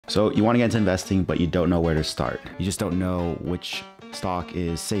So you want to get into investing, but you don't know where to start. You just don't know which stock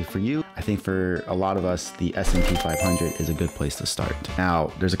is safe for you. I think for a lot of us, the S&P 500 is a good place to start.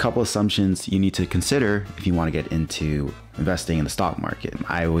 Now, there's a couple assumptions you need to consider if you want to get into investing in the stock market.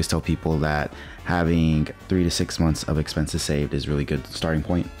 I always tell people that having 3 to 6 months of expenses saved is a really good starting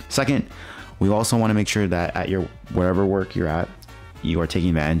point. Second, we also want to make sure that at your wherever work you're at, you are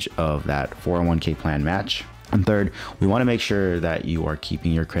taking advantage of that 401k plan match. And third, we want to make sure that you are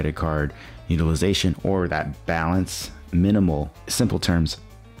keeping your credit card utilization or that balance minimal. Simple terms,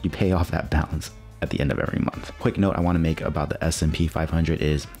 you pay off that balance at the end of every month. Quick note I want to make about the S&P 500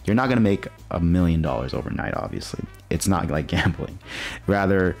 is you're not going to make $1 million overnight, obviously. It's not like gambling.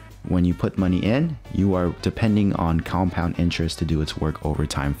 Rather, when you put money in, you are depending on compound interest to do its work over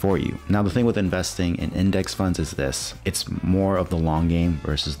time for you. Now, the thing with investing in index funds is this. It's more of the long game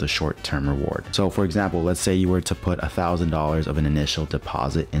versus the short-term reward. So for example, let's say you were to put $1,000 of an initial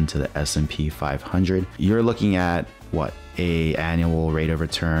deposit into the S&P 500. You're looking at what? A annual rate of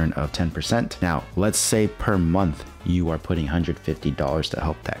return of 10%. Now, let's say per month, you are putting $150 to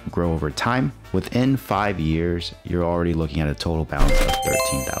help that grow over time. Within 5 years, you're already looking at a total balance of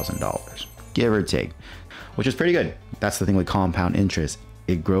 $13,000, give or take, which is pretty good. That's the thing with compound interest.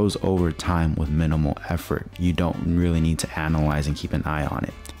 It grows over time with minimal effort. You don't really need to analyze and keep an eye on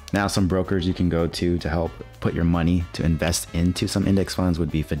it. Now, some brokers you can go to help put your money to invest into some index funds would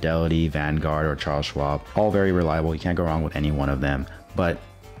be Fidelity, Vanguard, or Charles Schwab. All very reliable. You can't go wrong with any one of them. But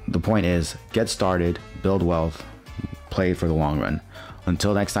the point is, get started, build wealth, play for the long run.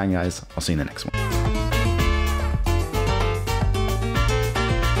 Until next time, guys, I'll see you in the next one.